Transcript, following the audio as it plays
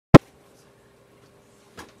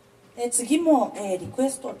次も、リクエ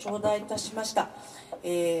ストを頂戴いたしました、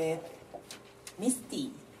ミスティ。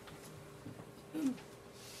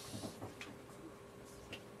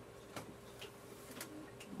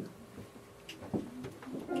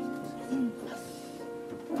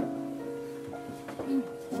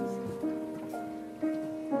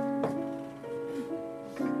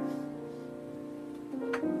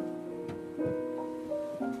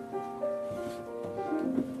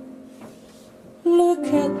Look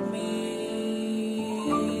at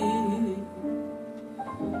me,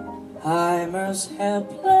 I'm as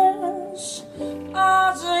helpless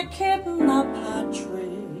as a kitten up a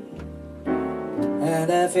tree,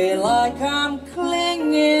 and I feel like I'm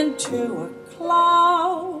clinging to a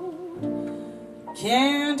cloud.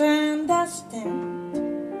 Can't understand,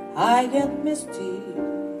 I get misty,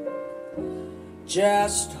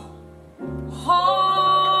 just holding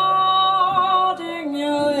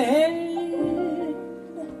your hand.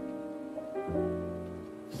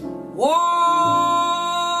 Walk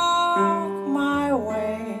my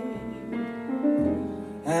way,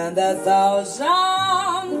 and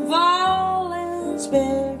 1,000 violins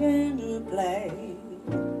begin to play.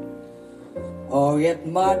 Or it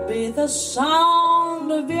might be the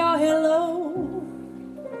sound of your hello,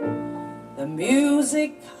 the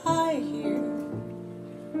music I hear.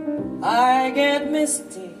 I get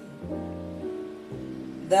misty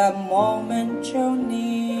the moment you're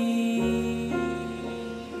near.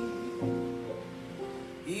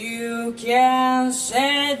 You can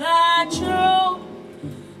say that you're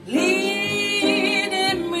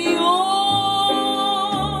leading me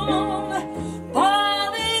on,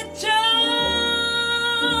 but it's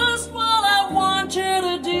just what I want you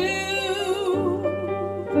to do.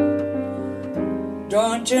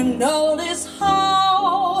 Don't you notice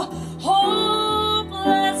how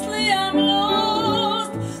hopelessly I'm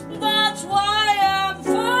lost? That's why I'm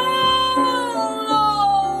following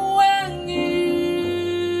you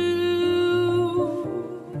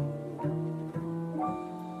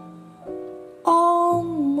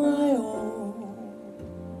on my own.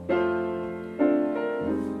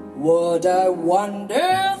 Would I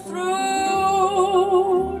wander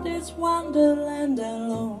through this wonderland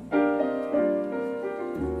alone,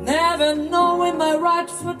 never knowing my right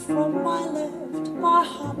foot from my left, my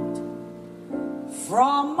heart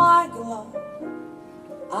from my glove?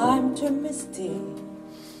 I'm too misty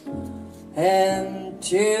and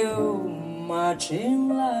too much in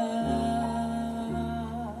love.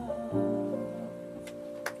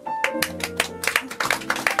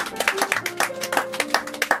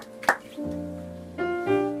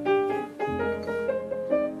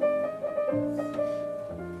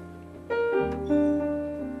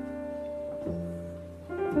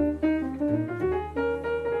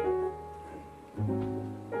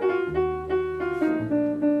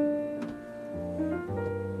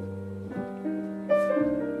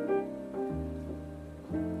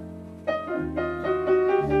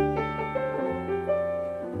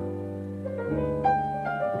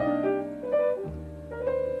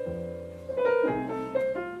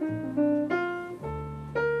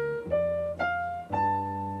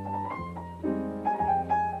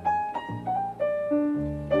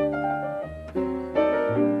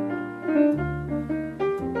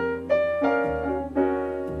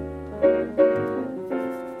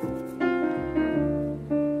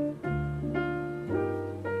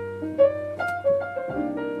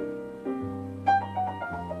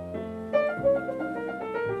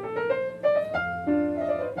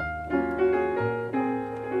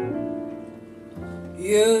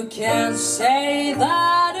 You can say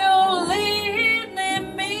that you're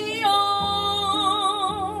leading me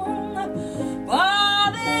on,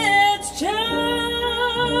 but it's just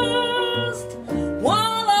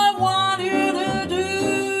what I want you to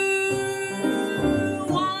do.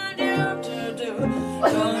 Want you to do.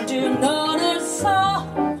 Don't you notice how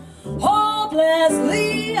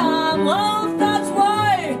hopelessly I'm lost? That's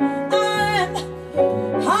why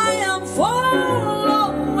I am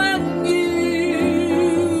following you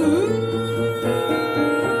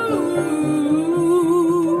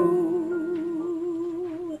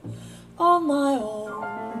on my own.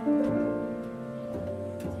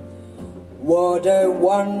 Would I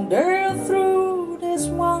wander through this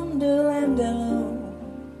wonderland alone,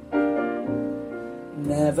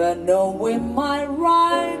 never knowing my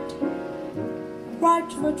right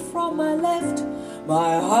foot from my left,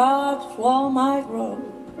 my heart from my road?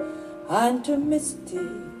 I'm too misty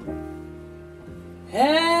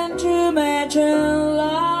and to imagine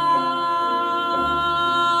love.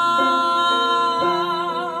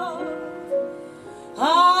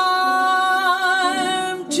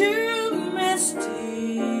 I'm too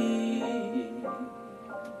misty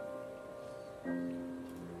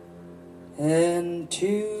and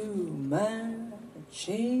too much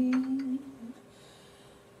in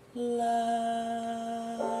love.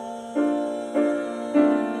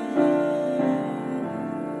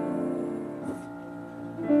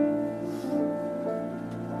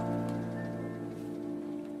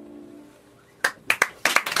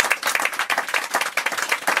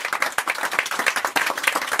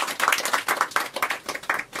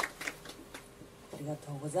 ありが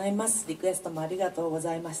とうございます。リクエストもありがとうご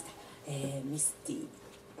ざいました。ミスティ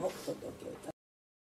をお届けいた